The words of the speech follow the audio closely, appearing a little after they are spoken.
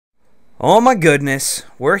Oh my goodness,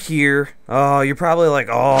 we're here. Oh, you're probably like,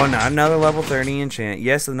 oh, not another level 30 enchant.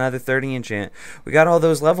 Yes, another 30 enchant. We got all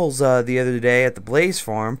those levels the other day at the Blaze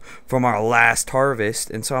Farm from our last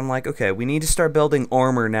harvest. And so I'm like, okay, we need to start building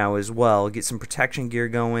armor now as well. Get some protection gear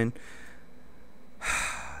going.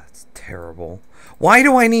 It's terrible. Why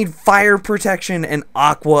do I need fire protection and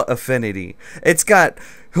aqua affinity? It's got,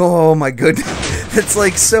 oh my goodness. It's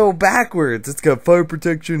like so backwards. It's got fire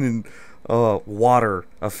protection and water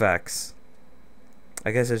effects. I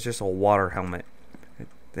guess it's just a water helmet.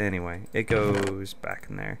 Anyway, it goes back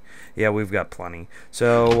in there. Yeah, we've got plenty.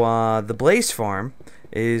 So the Blaze Farm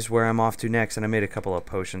is where I'm off to next, and I made a couple of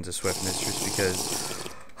potions of swiftness just because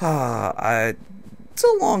it's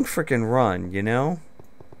a long freaking run, you know?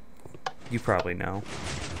 You probably know.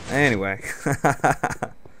 Anyway.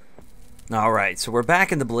 Alright, so we're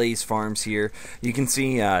back in the Blaze Farms here. You can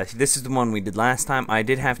see this is the one we did last time. I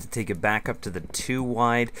did have to take it back up to the 2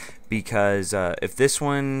 wide because if this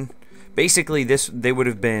one... Basically, they would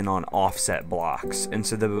have been on offset blocks. And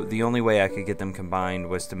so the only way I could get them combined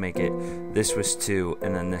was to make it... This was 2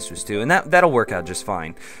 and then this was 2. And that'll work out just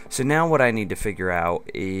fine. So now what I need to figure out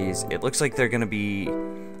is... It looks like they're going to be...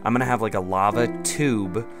 I'm going to have like a lava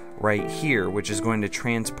tube right here, which is going to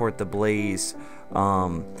transport the blaze...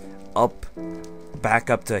 back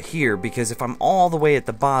up to here, because if I'm all the way at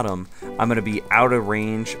the bottom, I'm going to be out of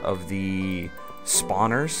range of the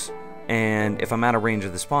spawners, and if I'm out of range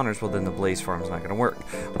of the spawners, well then the Blaze Farm's not going to work.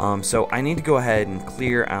 So I need to go ahead and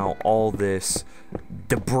clear out all this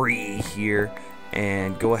debris here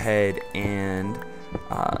and go ahead and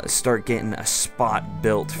start getting a spot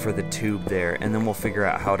built for the tube there, and then we'll figure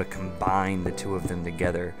out how to combine the two of them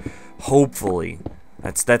together. Hopefully.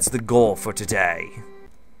 That's the goal for today.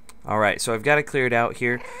 Alright, so I've got it cleared out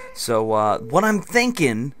here. So what I'm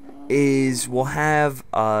thinking is we'll have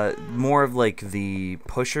more of like the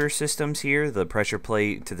pusher systems here, the pressure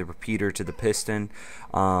plate to the repeater to the piston,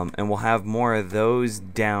 and we'll have more of those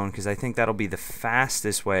down because I think that'll be the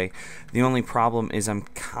fastest way. The only problem is I'm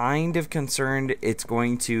kind of concerned it's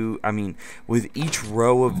going to, I mean, with each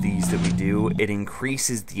row of these that we do, it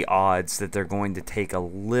increases the odds that they're going to take a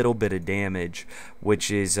little bit of damage,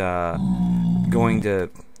 which is going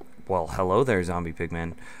to... Well, hello there, zombie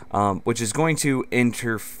pigman. Which is going to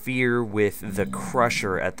interfere with the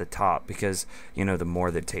crusher at the top because, you know, the more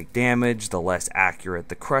they take damage, the less accurate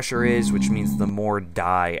the crusher is, which means the more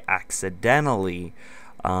die accidentally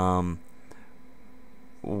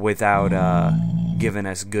without giving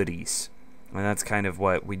us goodies. And that's kind of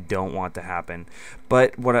what we don't want to happen.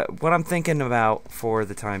 But what I'm thinking about for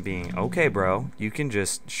the time being, okay, bro, you can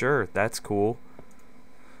just, sure, that's cool.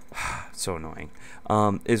 So annoying.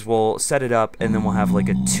 Is we'll set it up and then we'll have like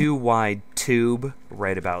a 2 wide tube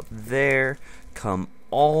right about there, come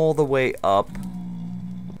all the way up,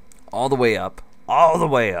 all the way up, all the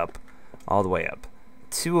way up, all the way up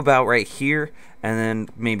to about right here, and then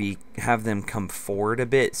maybe have them come forward a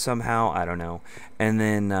bit somehow, I don't know, and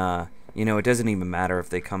then you know, it doesn't even matter if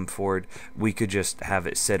they come forward, we could just have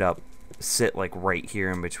it sit like right here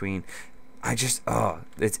in between. It's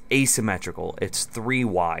asymmetrical. It's 3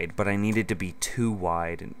 wide, but I need it to be 2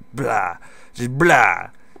 wide, and blah, just blah.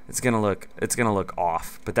 It's gonna look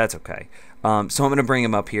off, but that's okay. So I'm gonna bring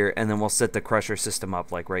them up here, and then we'll set the crusher system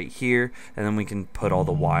up like right here, and then we can put all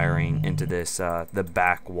the wiring into this the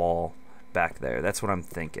back wall back there. That's what I'm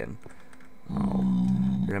thinking.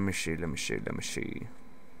 Let me see.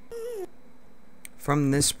 From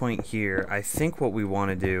this point here, I think what we want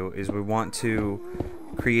to do is we want to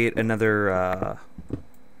create another, I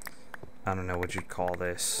don't know what you'd call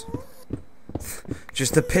this,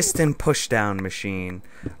 just a piston pushdown machine.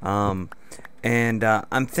 And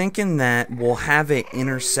I'm thinking that we'll have it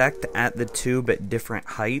intersect at the tube at different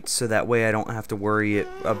heights, so that way I don't have to worry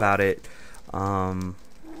about it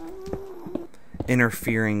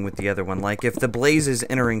interfering with the other one. Like if the blaze is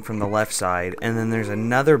entering from the left side and then there's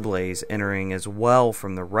another blaze entering as well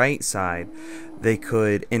from the right side, they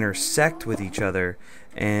could intersect with each other,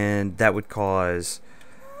 and that would cause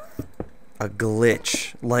a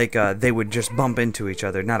glitch. Like they would just bump into each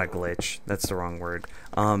other. Not a glitch, that's the wrong word.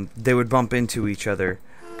 They would bump into each other,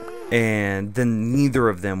 and then neither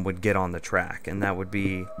of them would get on the track, and that would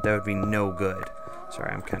be no good.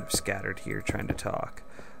 Sorry, I'm kind of scattered here trying to talk.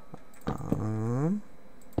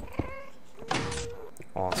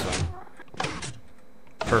 Awesome.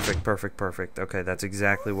 Perfect. Okay, that's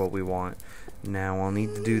exactly what we want. Now I'll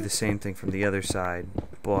need to do the same thing from the other side,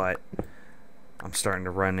 but I'm starting to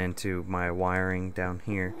run into my wiring down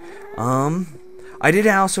here. I did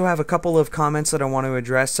also have a couple of comments that I want to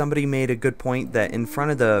address. Somebody made a good point that in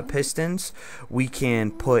front of the pistons we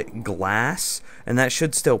can put glass, and that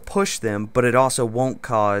should still push them, but it also won't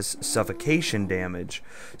cause suffocation damage.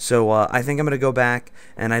 So I think I'm going to go back,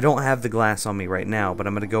 and I don't have the glass on me right now, but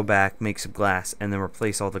I'm going to go back, make some glass, and then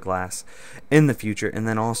replace all the glass in the future. And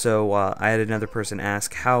then also I had another person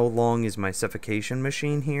ask how long is my suffocation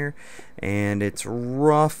machine here, and it's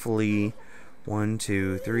roughly 1,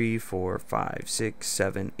 2, 3, 4, 5, 6,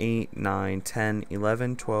 7, 8, 9, 10,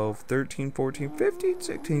 11, 12, 13, 14, 15,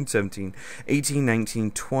 16, 17, 18,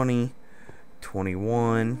 19, 20,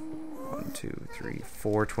 21, 1, 2, 3,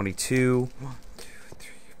 4, 22, 1, 2,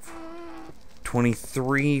 3, 4,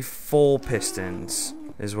 23 full pistons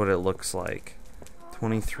is what it looks like.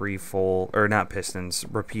 23 full, or not pistons,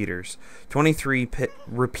 repeaters. 23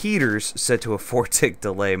 repeaters set to a 4-tick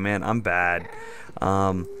delay. Man, I'm bad.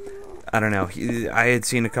 I don't know. I had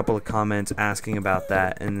seen a couple of comments asking about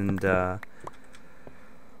that, and there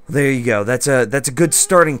you go. That's a good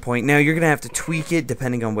starting point. Now you're gonna have to tweak it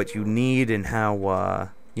depending on what you need and how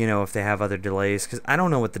you know, if they have other delays, because I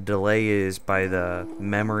don't know what the delay is by the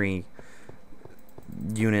memory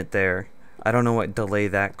unit there. I don't know what delay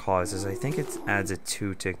that causes. I think it adds a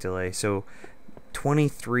 2-tick delay. So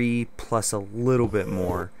 23 plus a little bit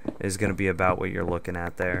more is gonna be about what you're looking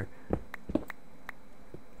at there.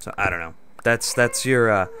 So I don't know. That's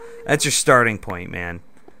your starting point, man.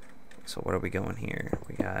 So what are we going here?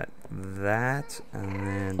 We got that, and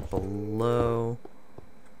then below.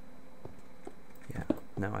 Yeah,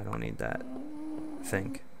 no, I don't need that. I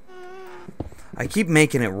think. I keep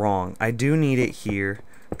making it wrong. I do need it here.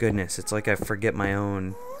 Goodness, it's like I forget my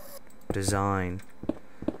own design.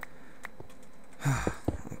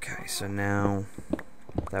 Okay, so now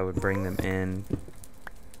that would bring them in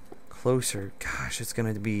closer. Gosh, it's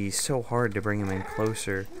gonna be so hard to bring him in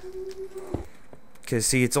closer, because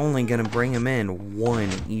see, it's only gonna bring him in 1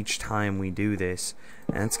 each time we do this,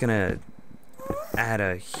 and it's gonna add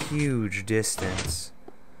a huge distance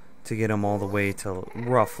to get him all the way to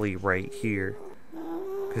roughly right here,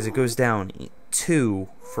 because it goes down 2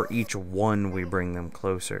 for each 1 we bring them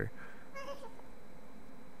closer.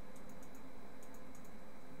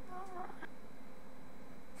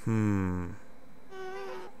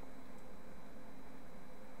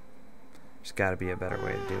 There's got to be a better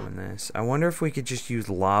way of doing this. I wonder if we could just use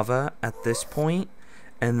lava at this point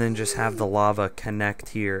and then just have the lava connect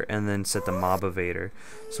here and then set the mob evader.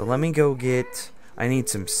 So let me go get... I need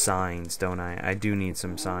some signs, don't I? I do need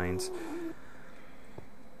some signs.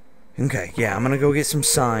 Okay, yeah, I'm going to go get some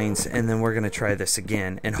signs and then we're going to try this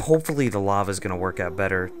again. And hopefully the lava is going to work out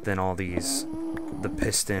better than all these... the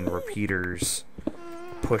piston repeaters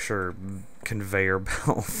pusher conveyor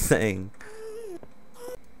belt thing.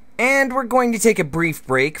 And we're going to take a brief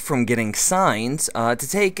break from getting signs to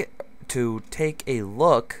take a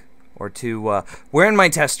look, or to we're in my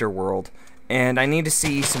tester world, and I need to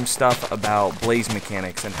see some stuff about blaze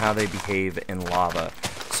mechanics and how they behave in lava.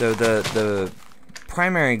 So the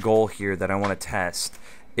primary goal here that I want to test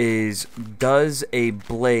is, does a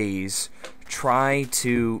blaze try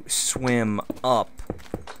to swim up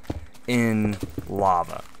in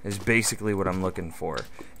lava? Is basically what I'm looking for.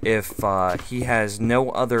 If he has no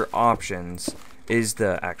other options,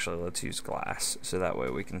 actually let's use glass so that way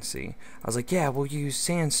we can see. I was like, yeah, we'll use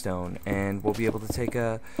sandstone and we'll be able to take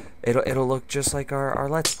it'll look just like our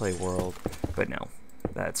Let's Play world. But no,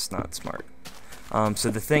 that's not smart. So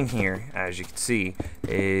the thing here, as you can see,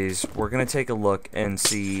 is we're gonna take a look and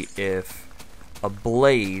see if a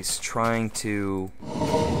blaze trying to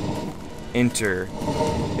enter,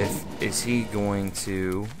 is he going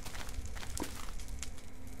to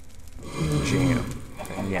jam?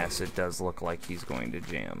 And yes, it does look like he's going to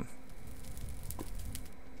jam.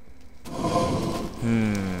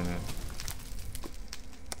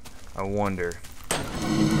 I wonder.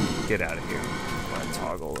 Get out of here. I'm gonna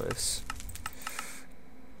toggle this.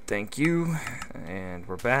 Thank you. And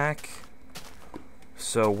we're back.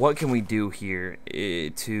 So what can we do here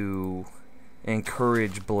to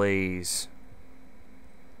encourage blaze?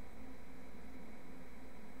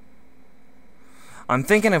 I'm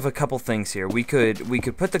thinking of a couple things here. We could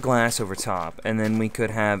put the glass over top, and then we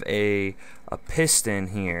could have a piston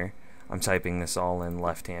here. I'm typing this all in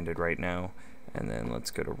left-handed right now. And then let's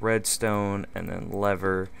go to redstone, and then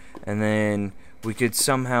lever, and then we could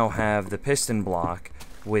somehow have the piston block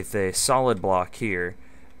with a solid block here.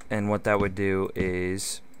 And what that would do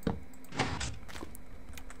is,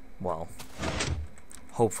 well,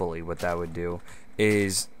 hopefully what that would do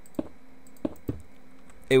is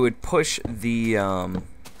it would push the, let's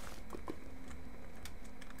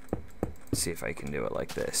see if I can do it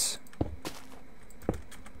like this.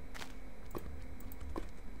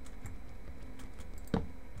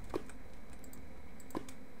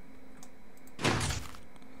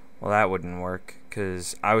 Well, that wouldn't work,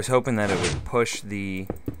 because I was hoping that it would push the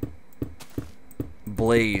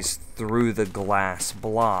blaze through the glass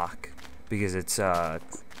block, because it's,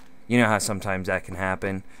 you know how sometimes that can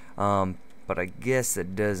happen, but I guess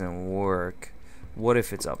it doesn't work. What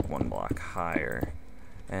if it's up one block higher,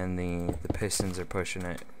 and the pistons are pushing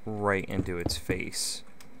it right into its face?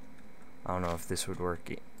 I don't know if this would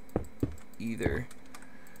work either.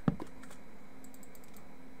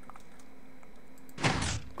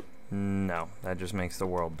 No, that just makes the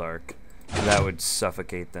world dark. That would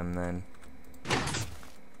suffocate them then.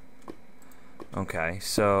 Okay,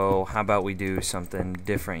 so how about we do something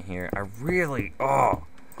different here? I really,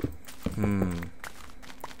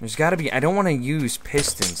 there's gotta be, I don't want to use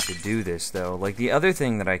pistons to do this though. Like, the other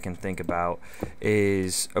thing that I can think about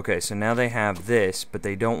is, okay, so now they have this, but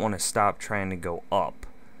they don't want to stop trying to go up.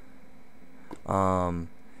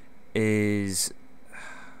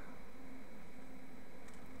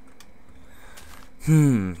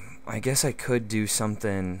 I guess I could do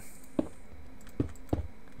something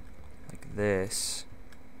like this,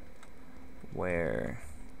 where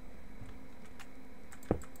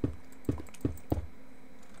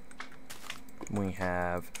we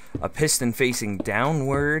have a piston facing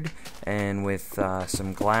downward and with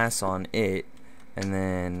some glass on it, and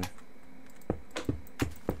then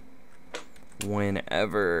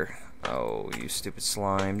whenever, oh, you stupid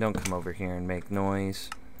slime, don't come over here and make noise.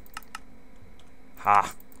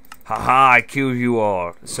 Ha! Ha ha, I killed you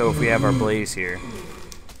all. So if we have our blaze here.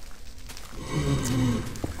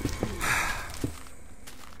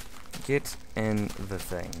 Get in the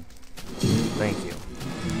thing. Thank you.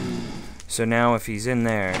 So now if he's in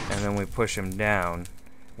there and then we push him down,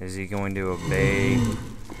 is he going to obey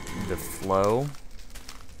the flow?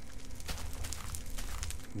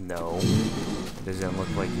 No. It doesn't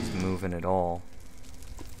look like he's moving at all.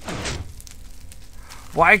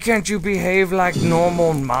 Why can't you behave like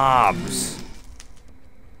normal mobs?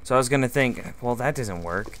 So I was gonna think, well, that doesn't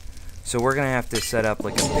work. So we're gonna have to set up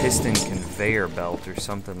like a piston conveyor belt or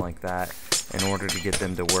something like that in order to get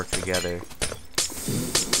them to work together.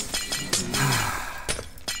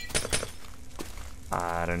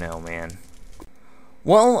 I don't know, man.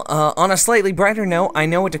 Well, on a slightly brighter note, I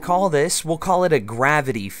know what to call this. We'll call it a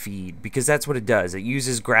gravity feed, because that's what it does. It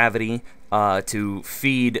uses gravity to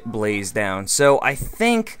feed blaze down. So I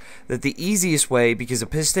think that the easiest way, because a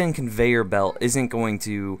piston conveyor belt isn't going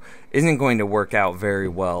to work out very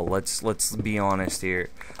well. Let's be honest here.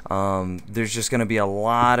 There's just going to be a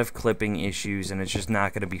lot of clipping issues, and it's just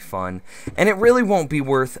not going to be fun. And it really won't be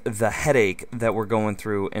worth the headache that we're going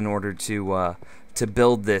through in order to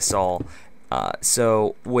build this all.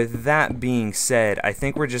 So with that being said, I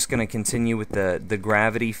think we're just going to continue with the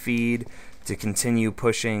gravity feed to continue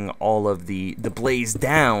pushing all of the blaze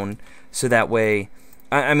down, so that way,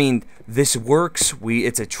 I mean, this works.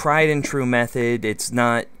 It's a tried and true method. It's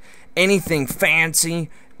not anything fancy,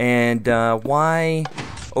 and why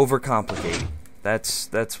overcomplicate?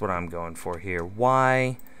 That's what I'm going for here.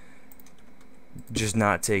 Why just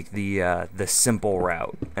not take the simple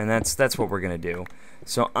route? And that's what we're gonna do.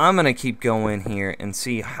 So I'm gonna keep going here and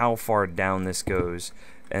see how far down this goes,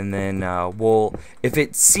 and then we'll, if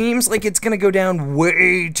it seems like it's gonna go down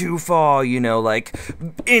way too far, you know, like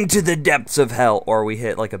into the depths of hell, or we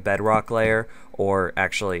hit like a bedrock layer, or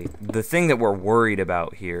actually the thing that we're worried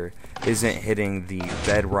about here isn't hitting the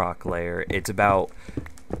bedrock layer. It's about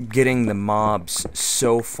getting the mobs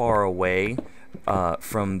so far away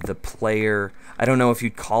from the player. I don't know if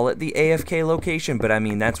you'd call it the AFK location, but I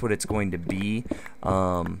mean that's what it's going to be,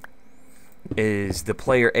 is the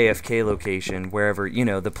player AFK location, wherever, you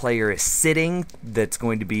know, the player is sitting. That's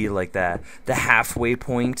going to be like the halfway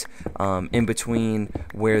point in between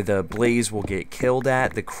where the blaze will get killed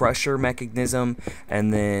at, the crusher mechanism,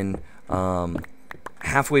 and then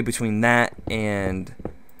halfway between that and,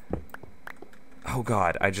 oh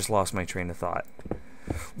god, I just lost my train of thought.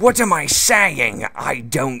 What am I saying? I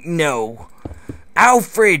don't know.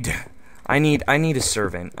 Alfred! I need a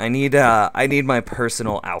servant. I need my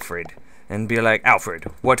personal Alfred. And be like, Alfred,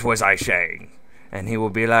 what was I saying? And he will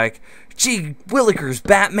be like, gee, Willakers,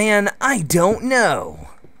 Batman, I don't know.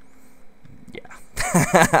 Yeah.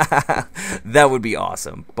 That would be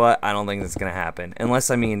awesome, but I don't think that's gonna happen. Unless,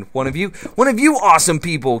 I mean, one of you awesome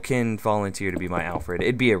people can volunteer to be my Alfred.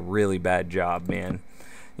 It'd be a really bad job, man.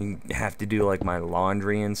 You have to do like my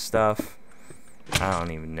laundry and stuff. I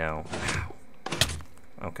don't even know.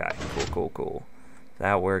 Okay, cool.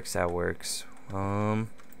 That works.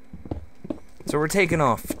 So we're taking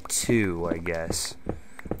off 2, I guess,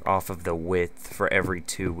 off of the width for every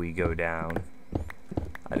 2 we go down.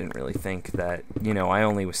 I didn't really think that, you know, I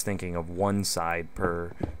only was thinking of one side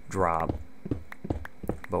per drop.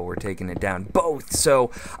 But we're taking it down both,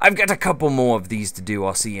 so I've got a couple more of these to do.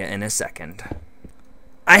 I'll see you in a second.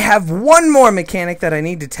 I have one more mechanic that I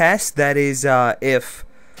need to test. That is if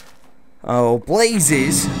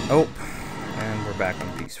blazes. Oh, and we're back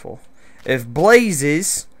on peaceful. If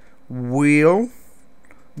blazes will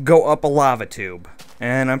go up a lava tube,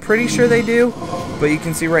 and I'm pretty sure they do. But you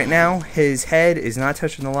can see right now his head is not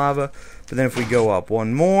touching the lava. But then if we go up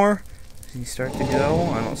one more, does he start to go?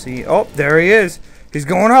 I don't see. Oh, there he is. He's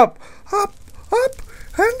going up, up, up,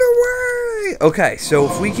 and away. Okay, so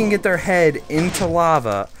if we can get their head into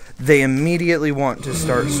lava, they immediately want to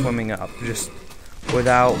start swimming up. Just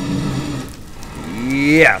without...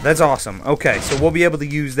 Yeah, that's awesome. Okay, so we'll be able to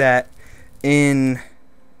use that in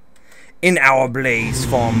our blaze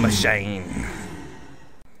farm machine.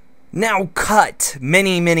 Now cut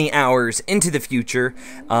many hours into the future.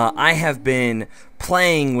 I have been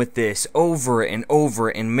playing with this over and over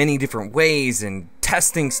in many different ways and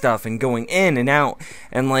testing stuff and going in and out,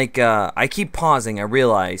 and like I keep pausing, I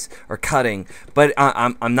realize, or cutting, but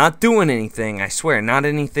I'm not doing anything, I swear, not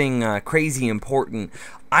anything crazy important.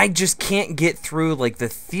 I just can't get through like the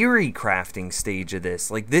theory crafting stage of this.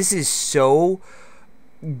 Like, this is so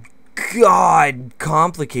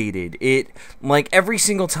complicated. It, like, every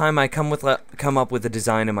single time I come up with a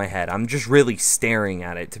design in my head, I'm just really staring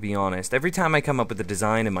at it, to be honest. Every time I come up with a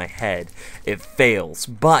design in my head, it fails.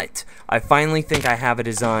 But I finally think I have a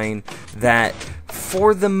design that,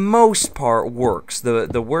 for the most part, works.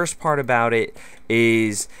 The worst part about it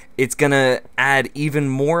is it's gonna add even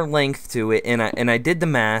more length to it, and I did the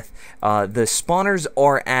math. The spawners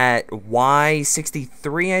are at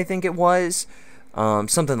Y63, I think it was.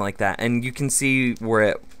 Something like that, and you can see we're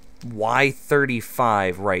at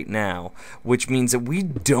Y35 right now, which means that we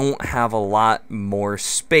don't have a lot more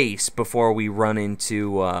space before we run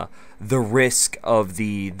into the risk of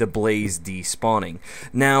the blaze despawning.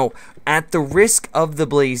 Now, at the risk of the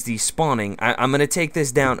blaze despawning, I'm going to take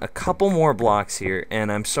this down a couple more blocks here,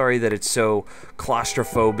 and I'm sorry that it's so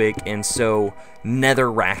claustrophobic and so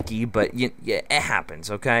netherracky, but it happens,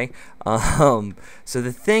 okay? So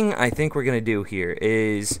the thing I think we're going to do here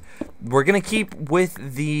is we're going to keep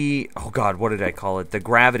with the, oh god, what did I call it? The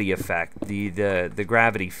gravity effect, the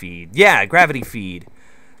gravity feed. Yeah, gravity feed.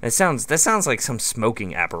 That sounds like some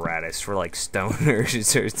smoking apparatus for like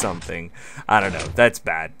stoners or something. I don't know. That's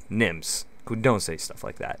bad. Nims, don't say stuff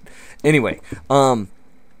like that. Anyway,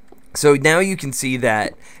 so now you can see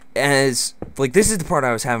that as, like, this is the part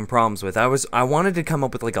I was having problems with. I wanted to come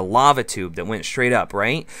up with like a lava tube that went straight up,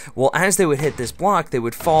 right? Well, as they would hit this block, they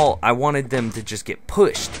would fall. I wanted them to just get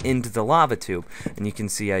pushed into the lava tube. And you can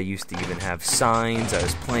see I used to even have signs. I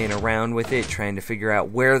was playing around with it, trying to figure out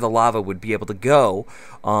where the lava would be able to go,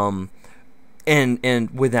 and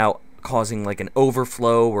without causing like an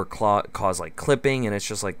overflow or cause like clipping, and it's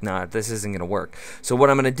just like, nah, this isn't gonna work. So what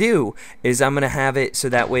I'm gonna do is I'm gonna have it so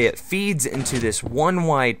that way it feeds into this one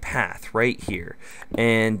wide path right here,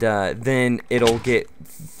 and then it'll get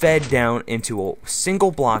fed down into a single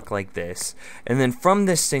block like this, and then from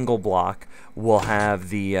this single block we'll have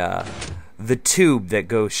the tube that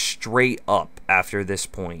goes straight up after this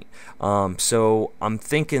point. So I'm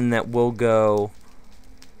thinking that we'll go,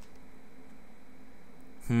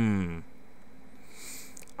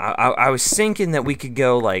 I was thinking that we could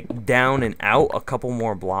go like down and out a couple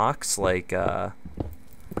more blocks, like I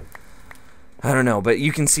don't know, but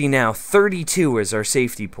you can see now 32 is our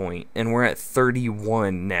safety point, and we're at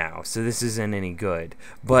 31 now, so this isn't any good.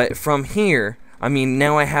 But from here, I mean,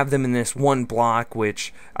 now I have them in this one block,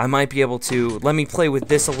 which I might be able to, let me play with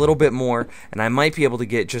this a little bit more, and I might be able to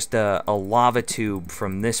get just a lava tube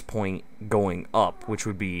from this point going up, which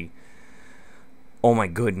would be, oh my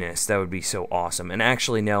goodness, that would be so awesome. And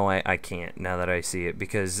actually, no, I can't, now that I see it,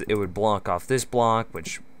 because it would block off this block,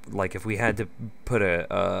 which, like, if we had to put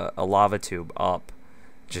a lava tube up,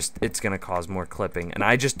 just, it's going to cause more clipping, and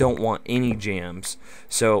I just don't want any jams.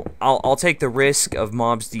 So I'll take the risk of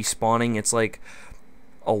mobs despawning. It's like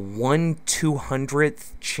a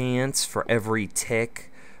 1/200th chance for every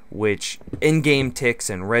tick, which in-game ticks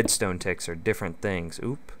and redstone ticks are different things.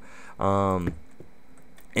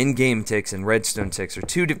 In-game ticks and redstone ticks are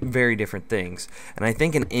two very different things, and I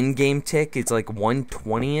think an in-game tick is like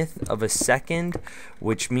 1/20th of a second,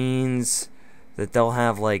 which means that they'll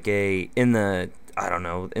have like in the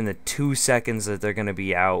 2 seconds that they're going to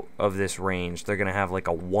be out of this range, they're going to have like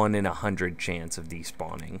a 1 in 100 chance of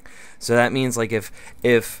despawning. So that means like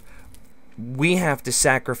if we have to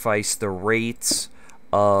sacrifice the rates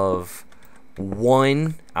of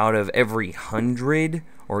 1 out of every 100,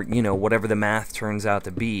 or, you know, whatever the math turns out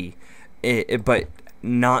to be, but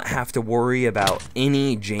not have to worry about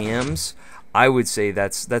any jams, I would say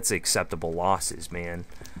that's acceptable losses, man.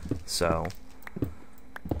 So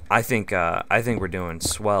I think we're doing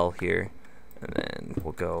swell here. And then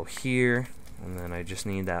we'll go here, and then I just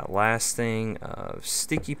need that last thing of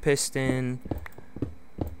sticky piston,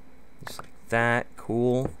 just like that.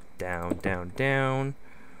 Cool. Down, down, down.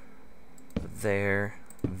 There,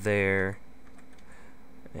 there,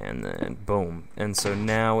 and then boom. And so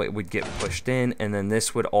now it would get pushed in, and then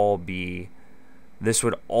this would all be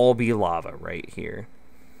lava right here.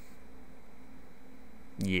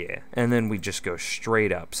 Yeah, and then we just go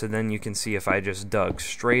straight up. So then you can see if I just dug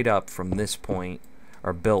straight up from this point,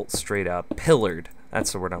 or built straight up, pillared,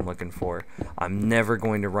 that's the word I'm looking for, I'm never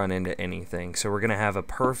going to run into anything. So we're going to have a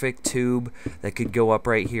perfect tube that could go up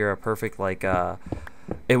right here, a perfect, like,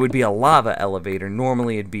 it would be a lava elevator.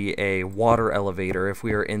 Normally it'd be a water elevator if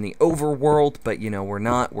we were in the overworld, but you know, we're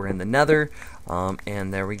not. We're in the nether,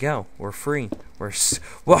 and there we go. We're free.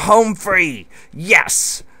 We're home free.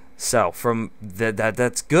 Yes! So from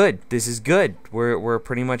that's good. This is good. We're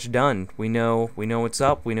pretty much done. We know what's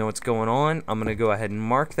up. We know what's going on. I'm gonna go ahead and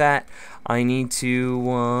mark that. I need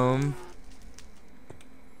to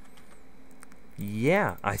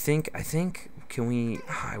yeah, I think can we,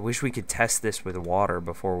 I wish we could test this with water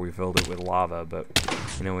before we filled it with lava, but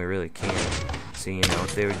you know, we really can't. See, you know,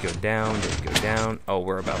 if they would go down, they would go down. Oh,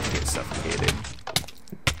 we're about to get suffocated.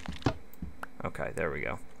 Okay, there we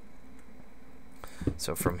go.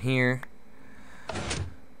 So from here,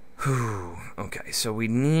 whew, okay, so we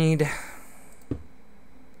need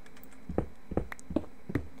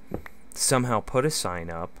somehow put a sign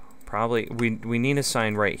up. Probably we need a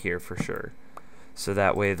sign right here for sure, so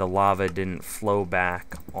that way the lava didn't flow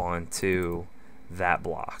back onto that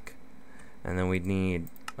block. And then we'd need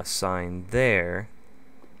a sign there.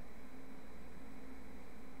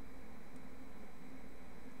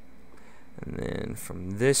 And then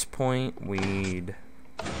from this point, we'd,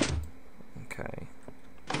 okay.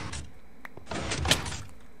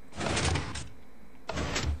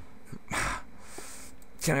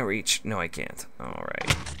 Can I reach? No, I can't. All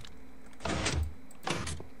right.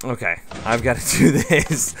 Okay, I've got to do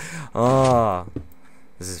this. Oh,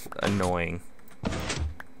 this is annoying.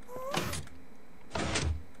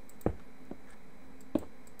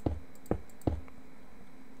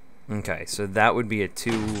 Okay, so that would be a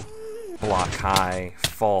 2-block high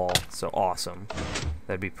fall, so awesome.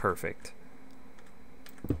 That'd be perfect.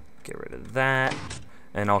 Get rid of that,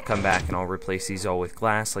 and I'll come back and I'll replace these all with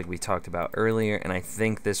glass like we talked about earlier, and I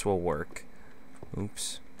think this will work.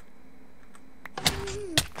 Oops.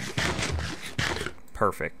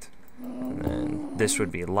 Perfect. And then this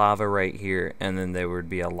would be lava right here, and then there would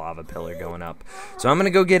be a lava pillar going up. So I'm gonna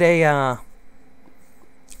go get a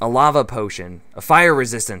lava potion, a fire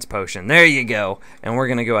resistance potion. There you go. And we're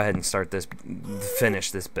gonna go ahead and start this, finish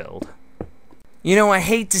this build. You know, I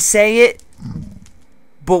hate to say it,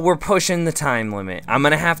 but we're pushing the time limit. I'm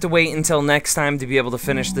gonna have to wait until next time to be able to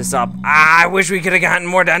finish this up. I wish we could have gotten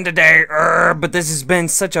more done today, but this has been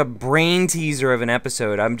such a brain teaser of an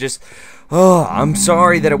episode. I'm just, oh, I'm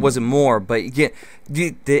sorry that it wasn't more, but yeah,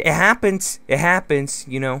 it happens. It happens.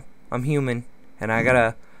 You know, I'm human, and I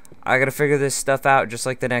gotta figure this stuff out just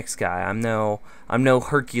like the next guy. I'm no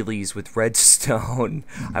Hercules with redstone.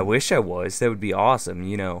 I wish I was. That would be awesome,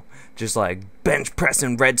 you know. Just like bench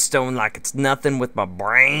pressing redstone like it's nothing with my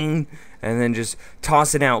brain, and then just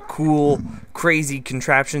tossing out cool, crazy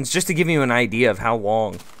contraptions just to give you an idea of how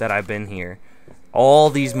long that I've been here. All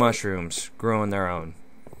these mushrooms growing their own.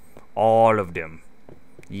 All of them.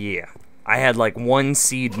 Yeah. I had like 1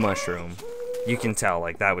 seed mushroom. You can tell,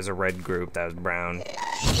 like, that was a red group, that was brown.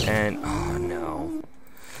 And, oh no.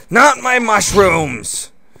 Not my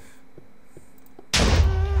mushrooms!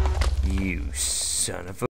 You son of a...